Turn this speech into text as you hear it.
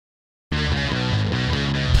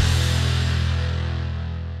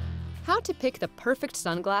How to pick the perfect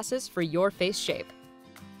sunglasses for your face shape.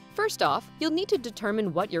 First off, you'll need to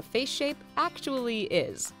determine what your face shape actually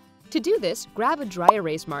is. To do this, grab a dry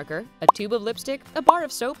erase marker, a tube of lipstick, a bar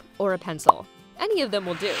of soap, or a pencil. Any of them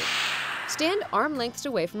will do. Stand arm lengths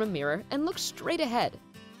away from a mirror and look straight ahead.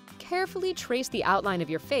 Carefully trace the outline of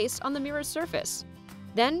your face on the mirror's surface.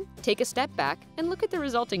 Then, take a step back and look at the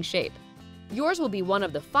resulting shape. Yours will be one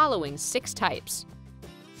of the following 6 types.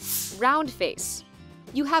 Round face.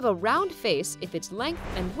 You have a round face if its length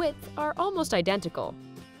and width are almost identical.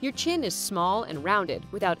 Your chin is small and rounded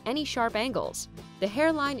without any sharp angles. The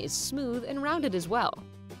hairline is smooth and rounded as well.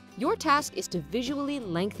 Your task is to visually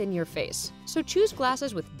lengthen your face, so choose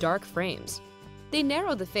glasses with dark frames. They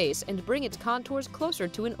narrow the face and bring its contours closer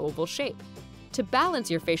to an oval shape. To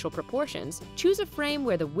balance your facial proportions, choose a frame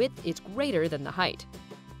where the width is greater than the height.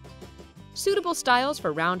 Suitable styles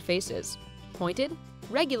for round faces: pointed,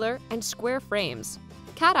 regular, and square frames.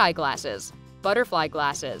 Cat-eye glasses, butterfly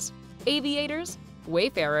glasses, aviators,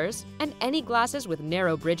 wayfarers, and any glasses with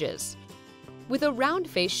narrow bridges. With a round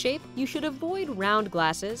face shape, you should avoid round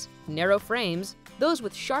glasses, narrow frames, those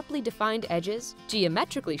with sharply defined edges,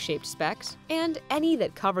 geometrically shaped specs, and any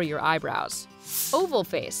that cover your eyebrows. Oval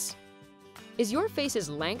face. Is your face's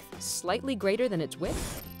length slightly greater than its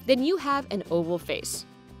width? Then you have an oval face.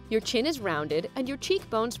 Your chin is rounded and your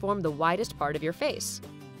cheekbones form the widest part of your face.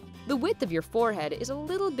 The width of your forehead is a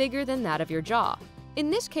little bigger than that of your jaw.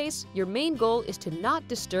 In this case, your main goal is to not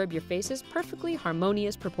disturb your face's perfectly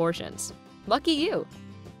harmonious proportions. Lucky you!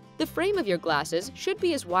 The frame of your glasses should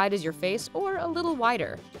be as wide as your face or a little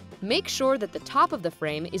wider. Make sure that the top of the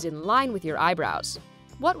frame is in line with your eyebrows.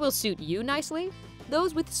 What will suit you nicely?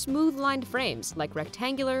 Those with smooth-lined frames like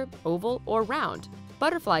rectangular, oval, or round,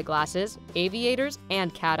 butterfly glasses, aviators,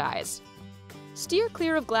 and cat eyes. Steer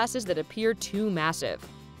clear of glasses that appear too massive,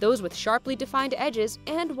 those with sharply defined edges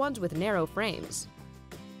and ones with narrow frames.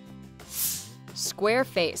 Square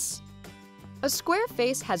face. A square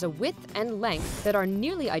face has a width and length that are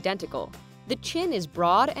nearly identical. The chin is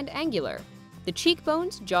broad and angular. The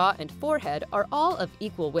cheekbones, jaw, and forehead are all of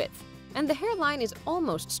equal width, and the hairline is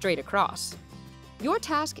almost straight across. Your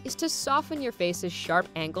task is to soften your face's sharp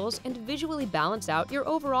angles and visually balance out your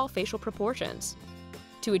overall facial proportions.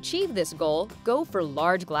 To achieve this goal, go for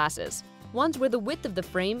large glasses, ones where the width of the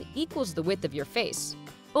frame equals the width of your face.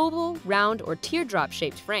 Oval, round, or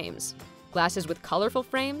teardrop-shaped frames. Glasses with colorful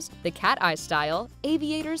frames, the cat-eye style,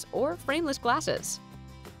 aviators, or frameless glasses.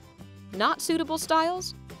 Not suitable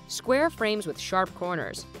styles? Square frames with sharp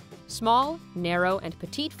corners. Small, narrow, and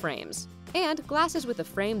petite frames. And glasses with a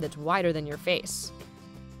frame that's wider than your face.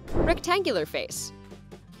 Rectangular face.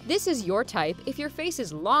 This is your type if your face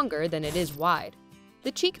is longer than it is wide.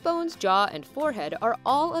 The cheekbones, jaw, and forehead are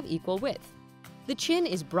all of equal width. The chin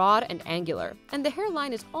is broad and angular, and the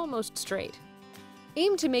hairline is almost straight.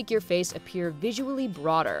 Aim to make your face appear visually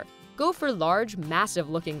broader. Go for large,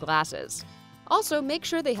 massive-looking glasses. Also, make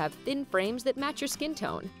sure they have thin frames that match your skin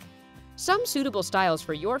tone. Some suitable styles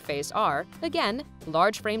for your face are, again,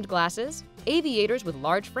 large-framed glasses, aviators with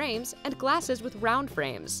large frames, and glasses with round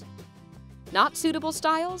frames. Not suitable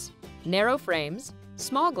styles? Narrow frames,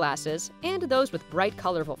 small glasses, and those with bright,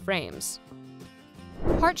 colorful frames.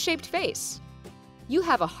 Heart-shaped face. You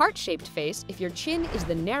have a heart-shaped face if your chin is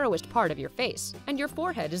the narrowest part of your face and your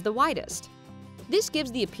forehead is the widest. This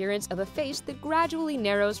gives the appearance of a face that gradually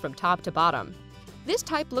narrows from top to bottom. This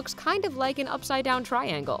type looks kind of like an upside-down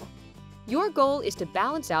triangle. Your goal is to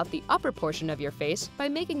balance out the upper portion of your face by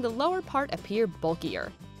making the lower part appear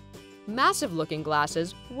bulkier. Massive-looking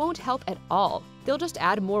glasses won't help at all. They'll just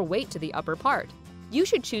add more weight to the upper part. You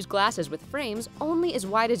should choose glasses with frames only as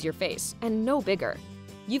wide as your face and no bigger.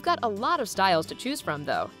 You've got a lot of styles to choose from,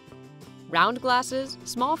 though. Round glasses,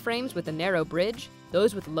 small frames with a narrow bridge,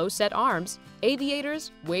 those with low-set arms,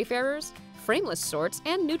 aviators, wayfarers, frameless sorts,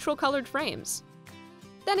 and neutral-colored frames.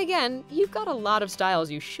 Then again, you've got a lot of styles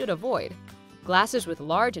you should avoid. Glasses with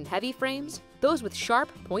large and heavy frames, those with sharp,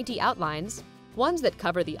 pointy outlines, ones that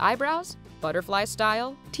cover the eyebrows, butterfly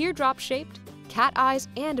style, teardrop-shaped, cat eyes,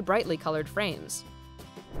 and brightly colored frames.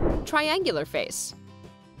 Triangular face.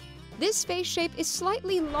 This face shape is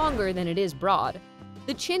slightly longer than it is broad.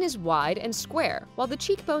 The chin is wide and square, while the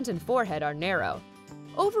cheekbones and forehead are narrow.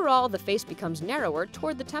 Overall, the face becomes narrower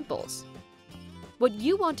toward the temples. What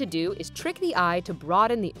you want to do is trick the eye to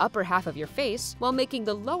broaden the upper half of your face while making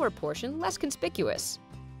the lower portion less conspicuous.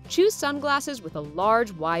 Choose sunglasses with a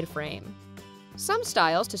large, wide frame. Some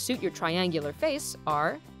styles to suit your triangular face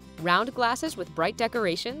are round glasses with bright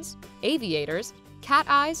decorations, aviators, cat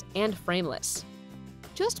eyes, and frameless.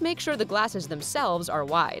 Just make sure the glasses themselves are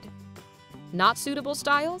wide. Not suitable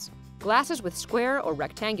styles? glasses with square or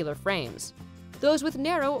rectangular frames, those with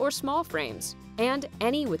narrow or small frames, and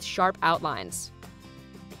any with sharp outlines.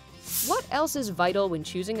 What else is vital when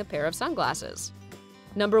choosing a pair of sunglasses?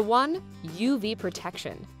 Number 1. UV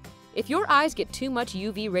protection. If your eyes get too much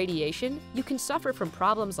UV radiation, you can suffer from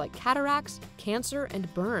problems like cataracts, cancer,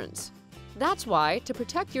 and burns. That's why, to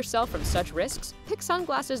protect yourself from such risks, pick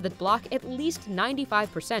sunglasses that block at least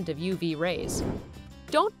 95% of UV rays.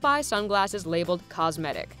 Don't buy sunglasses labeled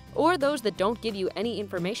cosmetic, or those that don't give you any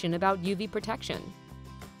information about UV protection.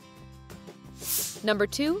 Number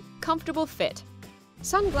 2. Comfortable fit.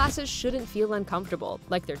 Sunglasses shouldn't feel uncomfortable,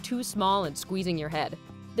 like they're too small and squeezing your head.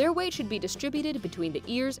 Their weight should be distributed between the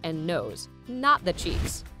ears and nose, not the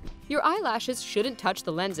cheeks. Your eyelashes shouldn't touch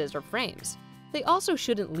the lenses or frames. They also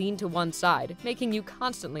shouldn't lean to one side, making you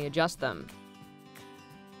constantly adjust them.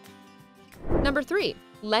 Number 3.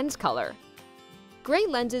 Lens color. Gray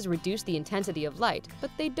lenses reduce the intensity of light,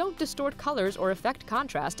 but they don't distort colors or affect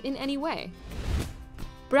contrast in any way.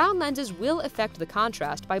 Brown lenses will affect the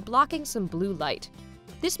contrast by blocking some blue light.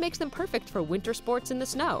 This makes them perfect for winter sports in the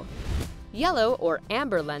snow. Yellow or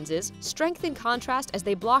amber lenses strengthen contrast as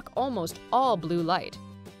they block almost all blue light.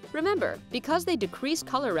 Remember, because they decrease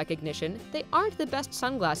color recognition, they aren't the best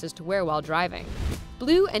sunglasses to wear while driving.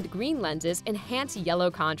 Blue and green lenses enhance yellow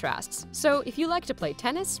contrasts, so if you like to play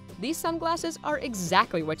tennis, these sunglasses are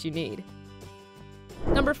exactly what you need.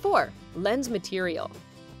 Number 4. Lens material.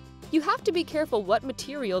 You have to be careful what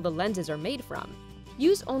material the lenses are made from.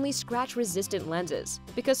 Use only scratch-resistant lenses,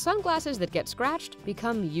 because sunglasses that get scratched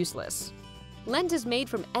become useless. Lenses made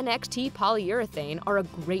from NXT polyurethane are a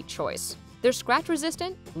great choice. They're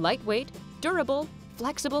scratch-resistant, lightweight, durable,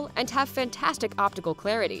 flexible, and have fantastic optical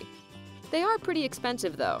clarity. They are pretty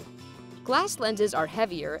expensive though. Glass lenses are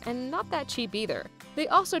heavier and not that cheap either. They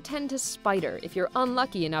also tend to spider if you're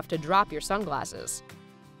unlucky enough to drop your sunglasses.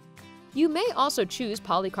 You may also choose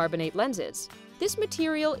polycarbonate lenses. This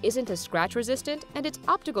material isn't as scratch-resistant and its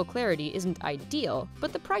optical clarity isn't ideal,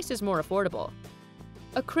 but the price is more affordable.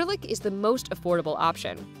 Acrylic is the most affordable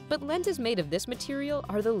option, but lenses made of this material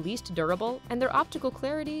are the least durable and their optical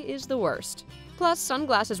clarity is the worst. Plus,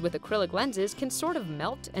 sunglasses with acrylic lenses can sort of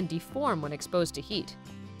melt and deform when exposed to heat.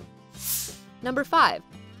 Number 5.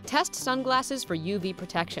 Test sunglasses for UV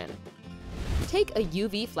protection. Take a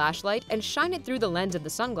UV flashlight and shine it through the lens of the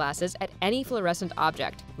sunglasses at any fluorescent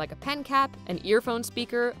object, like a pen cap, an earphone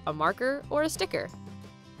speaker, a marker, or a sticker.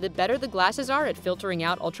 The better the glasses are at filtering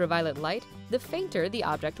out ultraviolet light, the fainter the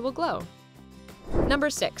object will glow. Number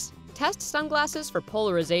 6. Test sunglasses for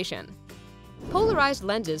polarization. Polarized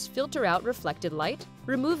lenses filter out reflected light,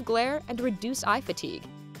 remove glare, and reduce eye fatigue.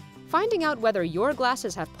 Finding out whether your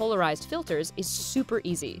glasses have polarized filters is super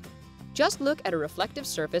easy. Just look at a reflective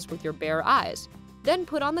surface with your bare eyes, then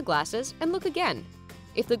put on the glasses and look again.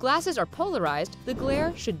 If the glasses are polarized, the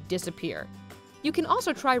glare should disappear. You can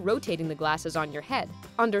also try rotating the glasses on your head.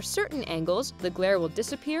 Under certain angles, the glare will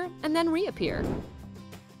disappear and then reappear.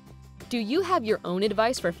 Do you have your own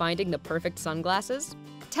advice for finding the perfect sunglasses?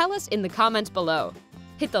 Tell us in the comments below.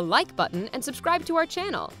 Hit the like button and subscribe to our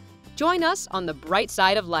channel. Join us on the bright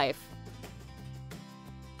side of life.